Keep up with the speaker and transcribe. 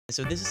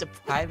So this is a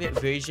private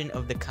version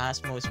of the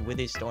Cosmos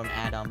Witherstorm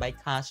add-on by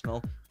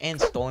Cosmo and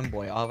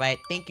Stormboy. Alright,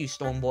 thank you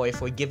Stormboy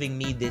for giving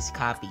me this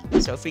copy.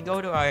 So if we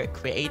go to our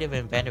creative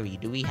inventory,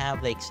 do we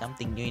have like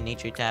something new in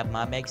nature tab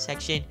mod meg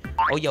section?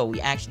 Oh yo,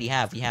 we actually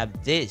have. We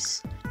have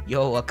this.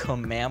 Yo, a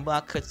command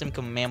block, custom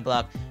command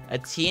block, a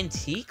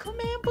TNT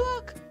command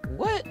block?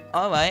 What?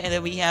 Alright, and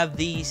then we have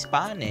these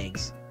spawn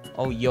eggs.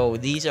 Oh yo,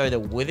 these are the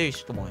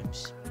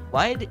Witherstorms.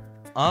 Why did...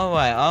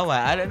 Alright.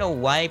 I don't know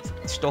why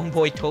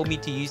Stormboy told me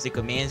to use the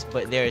commands,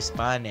 but they're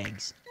spawn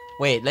eggs.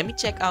 Wait, let me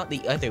check out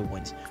the other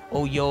ones.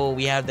 Oh, yo,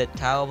 we have the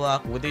tile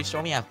block,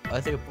 Witherstorm. We have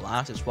other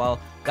blocks as well.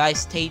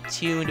 Guys, stay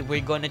tuned.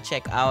 We're going to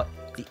check out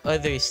the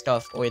other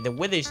stuff, or the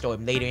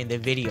Witherstorm, later in the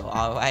video.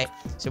 Alright,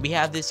 so we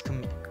have this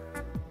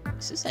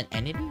Is this an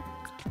entity?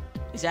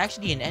 It's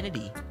actually an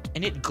entity.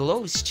 And it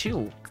glows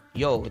too.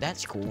 Yo,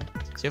 that's cool.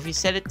 So if we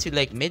set it to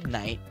like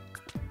midnight,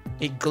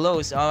 it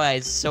glows.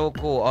 Alright, so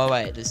cool.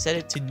 Alright, let's set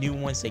it to new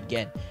once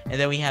again.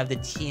 And then we have the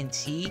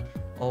TNT.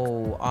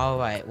 Oh,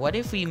 alright. What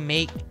if we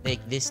make like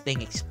this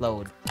thing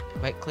explode?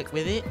 Right click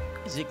with it.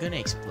 Is it gonna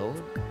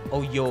explode?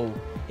 Oh, yo,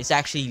 it's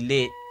actually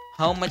lit.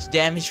 How much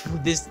damage will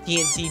this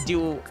TNT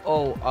do?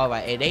 Oh,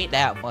 alright. It ain't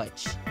that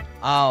much.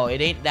 Oh,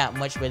 it ain't that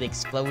much with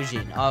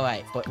explosion.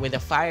 Alright, but with the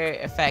fire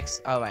effects,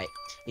 alright,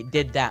 it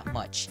did that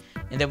much.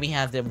 And then we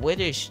have the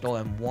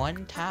Witherstorm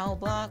 1 tile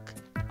block.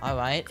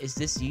 Alright, is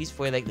this used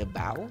for like the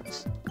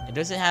bowels? It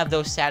doesn't have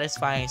those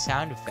satisfying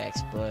sound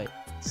effects, but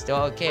still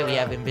okay. We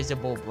have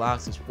invisible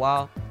blocks as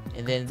well.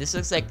 And then this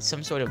looks like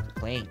some sort of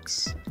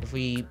planks. If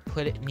we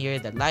put it near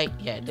the light,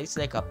 yeah, it looks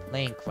like a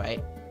plank,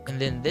 right? And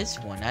then this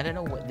one, I don't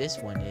know what this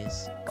one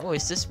is. Oh,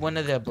 is this one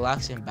of the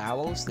blocks and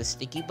bowels? The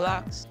sticky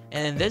blocks?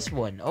 And then this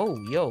one, oh,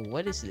 yo,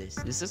 what is this?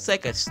 This looks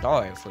like a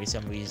star for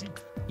some reason.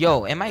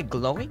 Yo, am I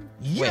glowing?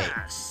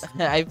 Yes!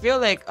 Wait, I feel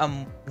like,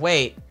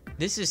 wait.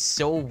 This is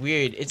so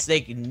weird. It's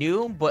like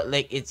noon, but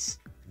like it's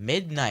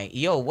midnight.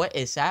 Yo, what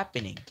is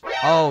happening?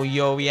 Oh,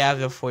 yo, we have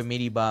the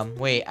Formidi bomb.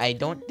 Wait, I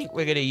don't think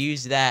we're gonna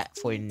use that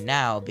for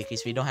now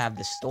because we don't have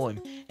the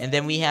storm. And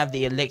then we have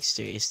the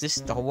elixir. Is this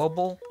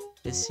throwable?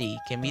 Let's see.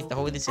 Can we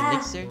throw this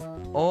elixir?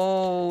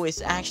 Oh,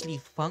 it's actually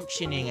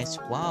functioning as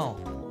well.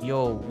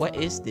 Yo, what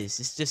is this?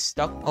 It's just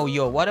stuck. Oh,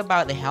 yo, what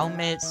about the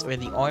helmets or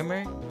the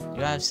armor? Do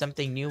you have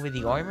something new with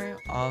the armor?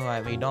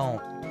 Alright, we don't.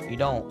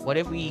 What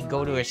if we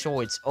go to our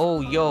swords?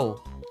 Oh,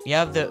 yo, we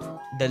have the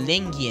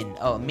Lingian.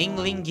 Oh, Ming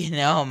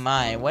Lingian. Oh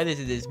my, what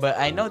is this? But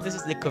I know this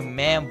is the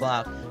command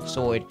block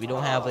sword. We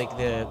don't have like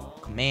the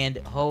command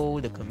hoe,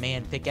 the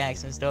command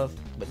pickaxe and stuff.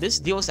 But this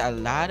deals a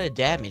lot of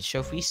damage. So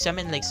if we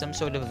summon like some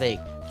sort of like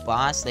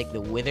boss, like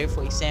the Wither,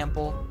 for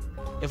example,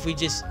 if we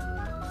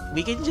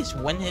can just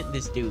one-hit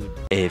this dude.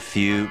 A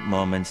few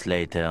moments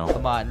later.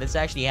 Come on, let's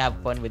actually have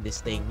fun with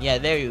this thing. Yeah,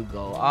 there you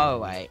go.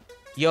 Alright.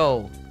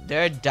 Yo,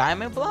 there are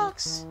diamond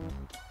blocks?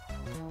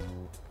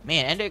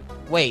 Man, and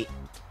wait.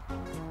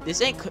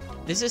 This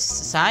is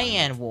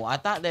cyan wool. I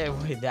thought there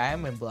were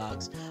diamond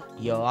blocks.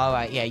 Yo,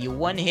 alright. Yeah, you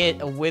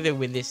one-hit a Wither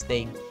with this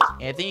thing.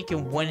 And I think you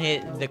can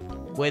one-hit the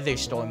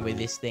Witherstorm with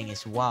this thing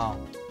as well.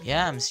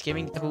 Yeah, I'm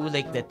skimming through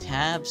like the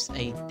tabs.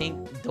 I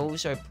think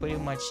those are pretty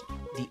much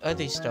the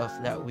other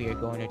stuff that we are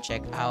going to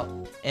check out.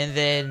 And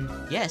then,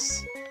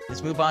 yes,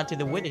 let's move on to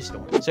the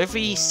Witherstorm. So if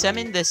we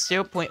summon the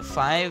 0.5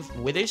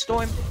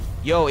 Witherstorm,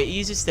 yo, it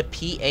uses the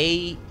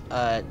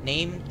PA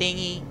name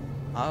thingy.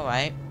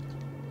 Alright.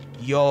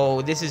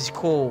 Yo, this is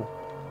cool.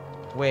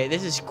 Wait,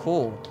 this is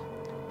cool.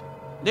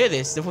 Look at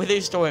this, the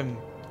Witherstorm.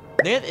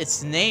 Look at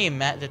its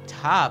name at the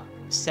top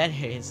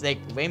center. It's like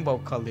rainbow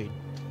colored.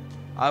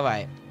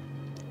 Alright.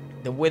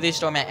 The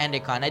Witherstorm at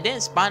Endercon. I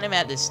didn't spawn him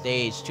at this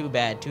stage. Too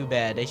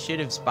bad. I should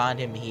have spawned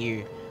him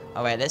here.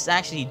 Alright, let's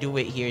actually do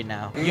it here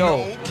now.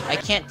 Yo, I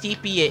can't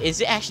TP it.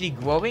 Is it actually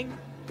growing?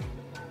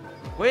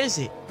 Where is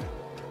it?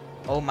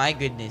 Oh my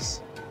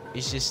goodness.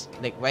 It's just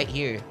like right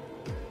here.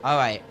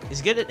 Alright,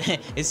 it's good.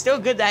 It's still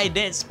good that I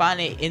didn't spawn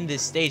it in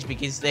this stage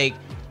because like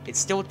it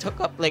still took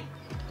up like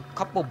a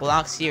couple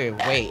blocks here.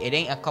 Wait, it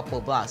ain't a couple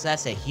blocks.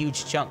 That's a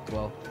huge chunk,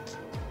 bro.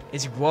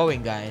 It's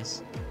growing,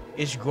 guys.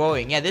 It's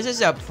growing. Yeah, this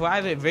is a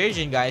private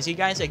version, guys. You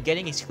guys are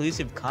getting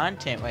exclusive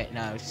content right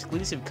now.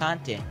 Exclusive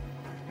content.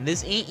 And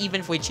this ain't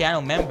even for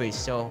channel members.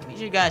 So make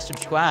sure you guys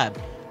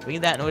subscribe.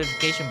 Ring that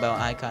notification bell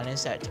icon and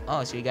set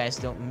so you guys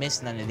don't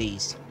miss none of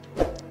these.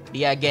 But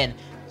yeah, again,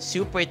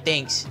 super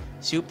thanks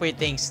to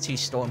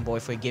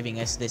Stormboy for giving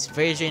us this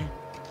version.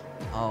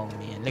 Oh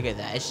man, look at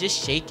that. It's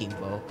just shaking,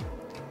 bro.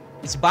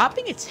 It's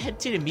bopping its head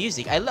to the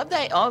music. I love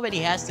that it already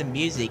has the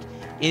music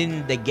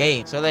in the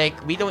game. So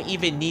like we don't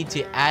even need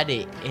to add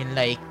it in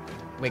like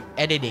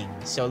editing.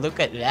 So look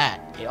at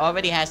that. It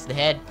already has the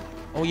head.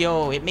 Oh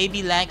yo, it may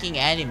be lacking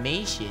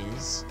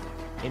animations.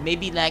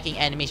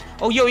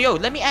 Oh yo,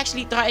 let me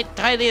actually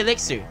try the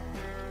elixir.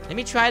 Let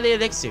me try the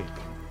elixir.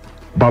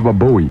 Baba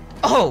Bowie.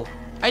 Oh,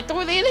 I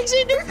threw the elixir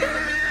in there.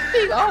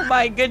 Oh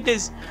my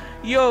goodness.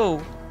 Yo,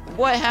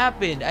 what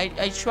happened?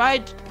 I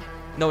tried.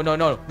 No,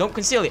 don't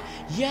conceal it.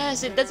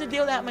 Yes, it doesn't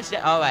deal that much.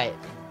 Alright,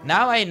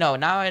 now I know.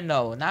 Now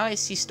I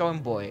see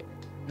Stormboy.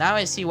 Now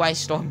I see why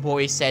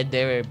Stormboy said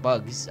there were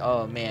bugs.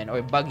 Oh man,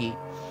 or buggy.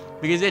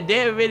 Because it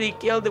didn't really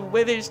kill the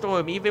Wither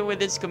Storm, even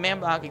with its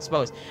command block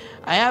exposed.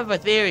 I have a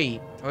theory,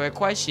 or a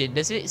question.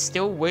 Does it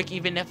still work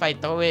even if I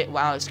throw it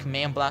while its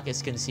command block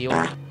is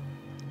concealed?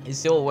 It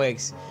still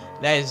works.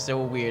 That is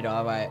so weird,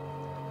 alright.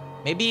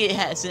 Maybe it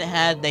hasn't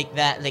had like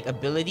that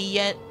ability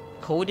yet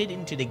coded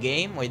into the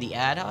game or the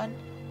add-on.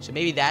 So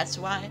maybe that's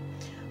why.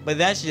 But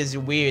that's just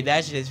weird.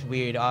 That's just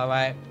weird,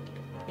 alright.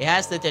 It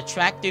has the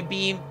tractor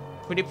beam.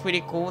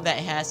 Pretty cool that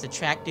it has the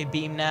tractor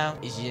beam now.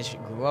 It's just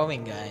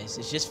growing, guys.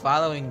 It's just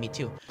following me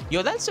too.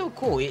 Yo, that's so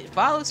cool. It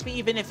follows me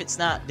even if it's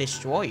not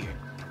Destroyer.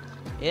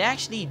 It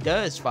actually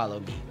does follow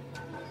me.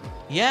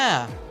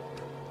 Yeah.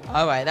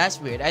 Alright, that's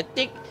weird. I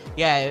think,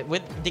 yeah,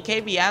 with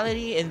Decay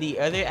Reality and the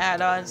other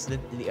add-ons,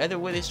 the other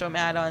Witherstorm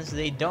add-ons,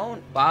 they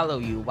don't follow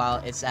you while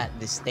it's at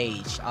the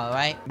stage,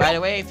 alright? By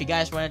the way, if you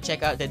guys want to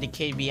check out the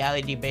Decay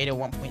Reality Beta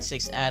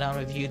 1.6 add-on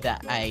review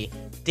that I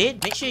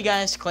did, make sure you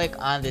guys click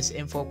on this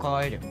info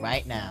card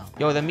right now.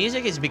 Yo, the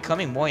music is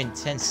becoming more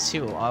intense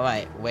too.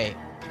 Alright, wait.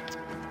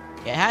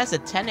 It has a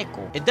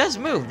tentacle. It does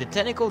move. The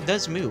tentacle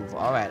does move.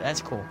 Alright,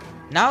 that's cool.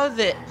 Now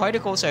the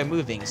particles are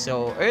moving.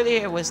 So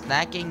earlier it was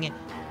lacking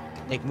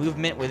like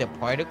movement with the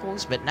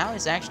particles, but now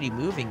it's actually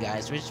moving,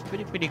 guys, which is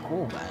pretty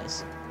cool,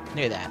 guys.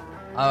 Look at that.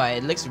 Alright,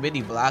 it looks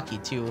really blocky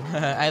too.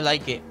 I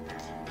like it.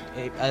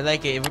 I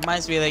like it. It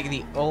reminds me of like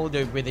the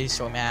older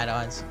Witherstorm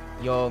add-ons.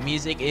 Yo,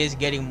 music is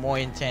getting more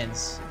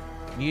intense.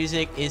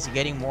 Music is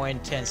getting more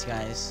intense,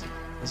 guys.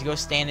 Let's go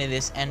stand in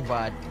this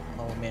NVOD.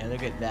 Oh man,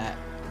 look at that.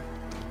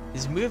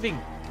 It's moving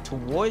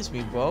towards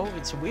me, bro.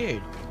 It's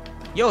weird.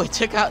 Yo, it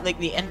took out like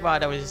the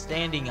NVOD I was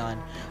standing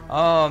on.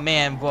 Oh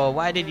man, bro,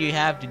 why did you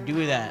have to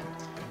do that?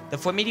 The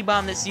Formidi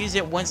Bomb, let's use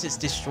it once it's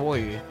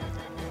Destroyer.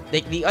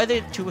 Like the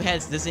other two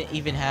heads doesn't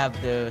even have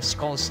the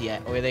skulls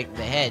yet, or like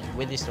the head,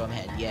 Witherstorm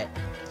head yet.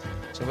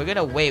 So we're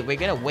gonna wait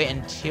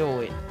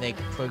until it like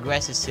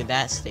progresses to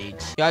that stage.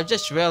 Yo, I've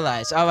just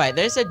realized. Alright,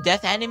 there's a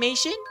death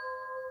animation?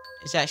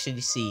 Let's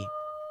actually see.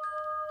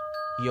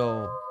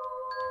 Yo.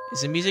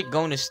 Is the music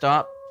going to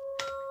stop?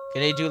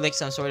 Can they do like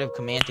some sort of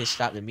command to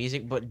stop the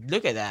music? But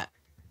look at that.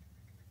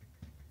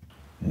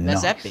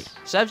 That's epic.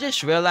 So I've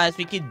just realized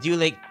we could do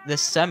like the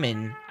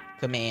summon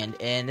command,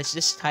 and let's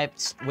just type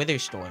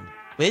Witherstorm.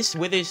 This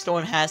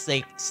Witherstorm has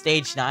like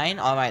stage 9.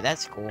 Alright,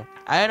 that's cool.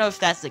 I don't know if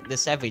that's like the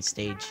severed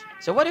stage.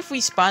 So what if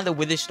we spawn the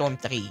Witherstorm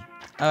 3?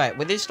 Alright,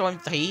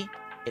 Witherstorm 3,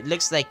 it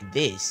looks like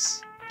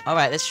this.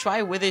 Alright, let's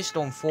try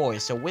Witherstorm 4.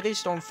 So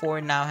Witherstorm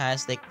 4 now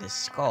has like the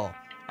skull.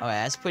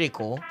 Alright, that's pretty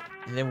cool.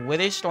 And then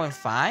Witherstorm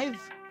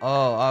 5? Oh,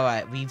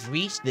 alright, we've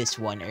reached this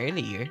one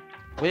earlier.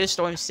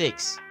 Witherstorm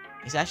 6.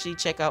 Let's actually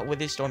check out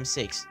Witherstorm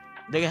 6.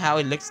 Look at how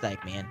it looks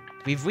like, man.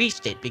 We've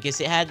reached it because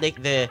it had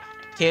like the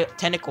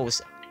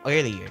tentacles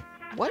earlier.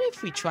 What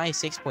if we try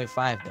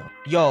 6.5 though?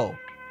 Yo,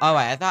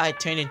 alright, I thought I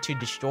turned into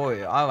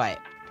Destroyer. Alright.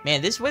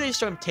 Man, this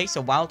Witherstorm takes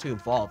a while to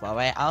evolve,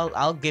 alright?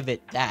 I'll give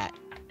it that.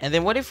 And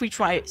then what if we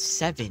try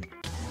 7?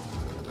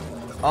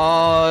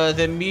 Oh,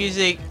 the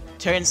music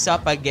turns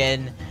up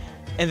again.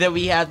 And then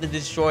we have the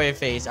Destroyer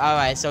phase.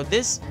 Alright, so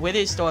this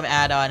Witherstorm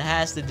add-on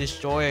has the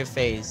Destroyer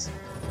phase.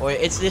 Or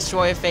its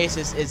Destroyer phase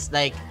is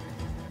like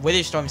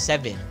Witherstorm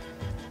 7.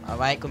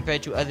 Alright,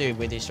 compared to other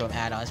Witherstorm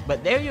add-ons.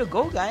 But there you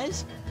go,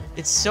 guys.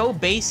 It's so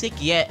basic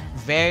yet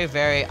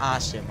very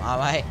awesome.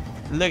 Alright,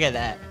 look at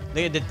that.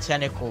 Look at the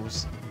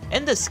tentacles.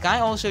 And the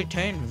sky also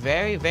turned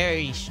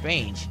very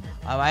strange.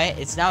 Alright,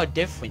 it's now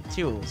different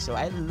too. So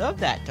I love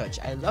that touch.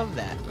 I love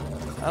that.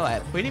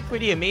 Alright,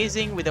 pretty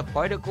amazing with the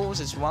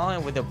particles as well,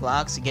 and with the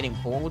blocks getting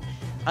pulled.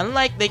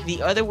 Unlike like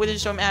the other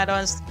Witherstorm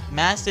add-ons,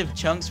 massive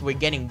chunks were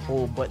getting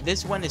pulled, but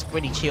this one is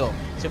pretty chill.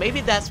 So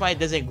maybe that's why it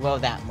doesn't grow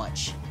that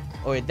much.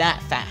 Or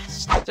that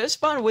fast. So let's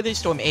spawn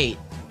Witherstorm 8.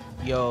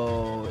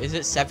 Yo, is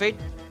it severed?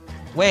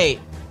 Wait,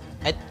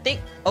 I think.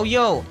 Oh,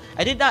 yo,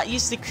 I did not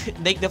use the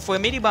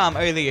Formidi Bomb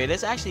earlier.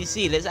 Let's actually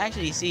see.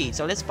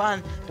 So let's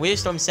spawn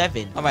Witherstorm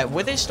 7. All right,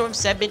 Witherstorm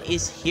 7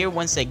 is here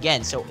once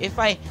again. So if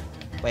I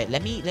wait,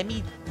 let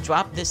me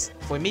drop this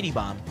Formidi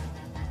Bomb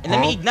and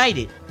let me ignite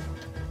it.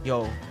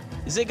 Yo,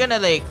 is it gonna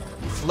like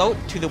float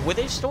to the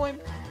Witherstorm?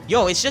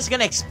 Yo, it's just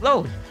gonna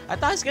explode. I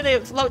thought it's gonna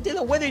float to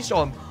the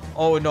Witherstorm.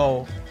 Oh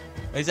no.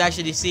 Let's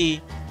actually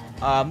see.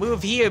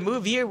 Move here,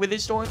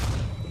 Witherstorm.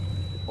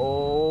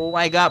 Oh,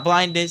 I got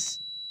blindness.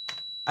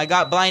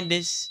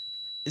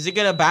 Is it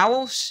gonna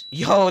bowels?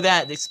 Yo,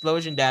 that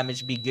explosion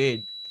damage be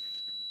good.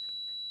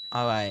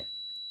 Alright.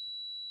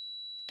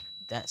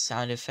 That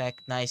sound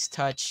effect, nice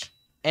touch.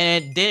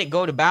 And it didn't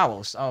go to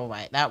bowels.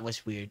 Alright, that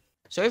was weird.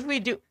 So if we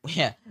do,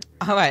 yeah.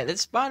 Alright,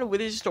 let's spawn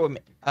Witherstorm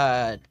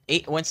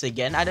 8 once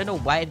again. I don't know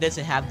why it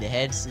doesn't have the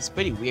heads. It's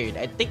pretty weird.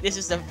 I think this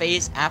is the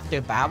phase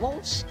after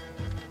bowels.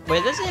 But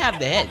it doesn't have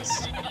the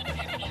heads.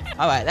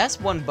 Alright, that's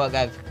one bug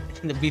I've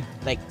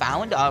like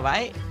found.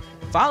 Alright.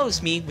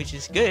 Follows me, which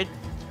is good.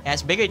 It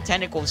has bigger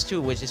tentacles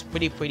too, which is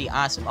pretty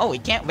awesome. Oh,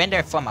 it can't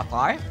render from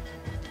afar?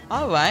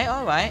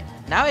 Alright.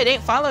 Now it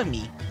ain't following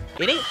me.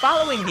 It ain't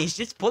following me. It's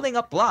just pulling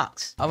up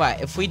blocks. All right,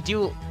 if we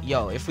do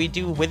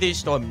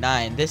Witherstorm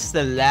 9, this is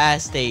the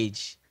last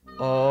stage.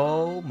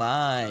 Oh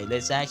my,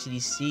 let's actually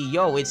see.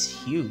 Yo,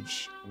 it's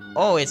huge.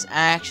 Oh, it's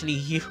actually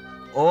huge.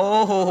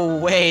 Oh,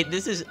 wait,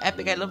 this is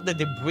epic. I love the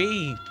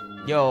debris.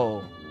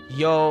 Yo,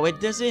 it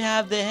doesn't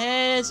have the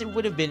heads. It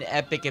would have been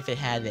epic if it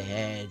had the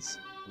heads.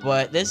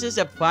 But this is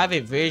a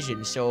private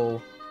version,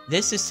 so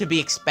this is to be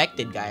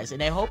expected, guys.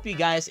 And I hope you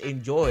guys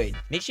enjoyed.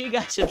 Make sure you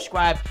guys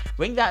subscribe,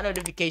 ring that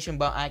notification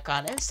bell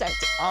icon, and set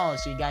it on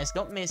so you guys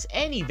don't miss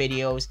any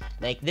videos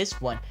like this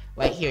one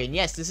right here. And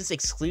yes, this is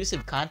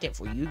exclusive content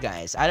for you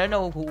guys. I don't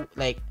know who,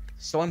 like,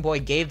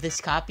 Stormboy gave this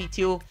copy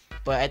to,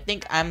 but I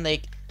think I'm,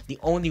 like, the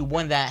only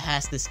one that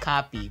has this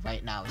copy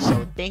right now.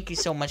 So thank you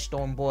so much,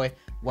 Stormboy.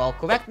 Well,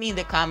 correct me in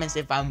the comments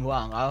if I'm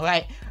wrong,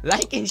 alright?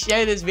 Like and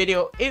share this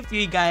video if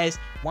you guys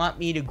want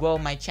me to grow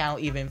my channel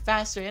even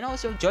faster. And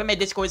also, join my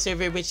Discord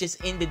server, which is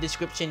in the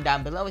description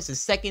down below. It's the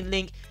second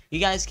link. You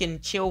guys can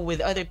chill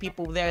with other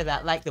people there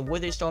that like the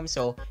Witherstorm,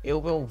 so it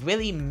will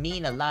really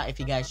mean a lot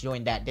if you guys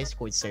join that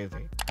Discord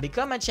server.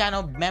 Become a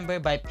channel member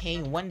by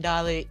paying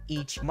 $1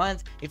 each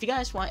month if you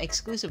guys want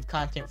exclusive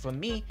content from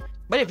me.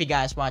 But if you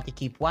guys want to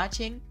keep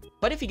watching,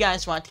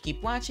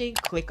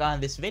 click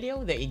on this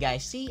video that you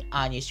guys see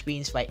on your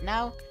screens right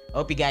now.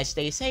 Hope you guys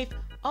stay safe.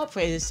 All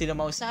praises to the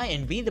Most High,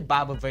 and read the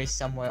Bible verse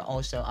somewhere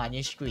also on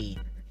your screen.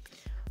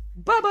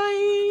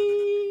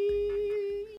 Bye-bye!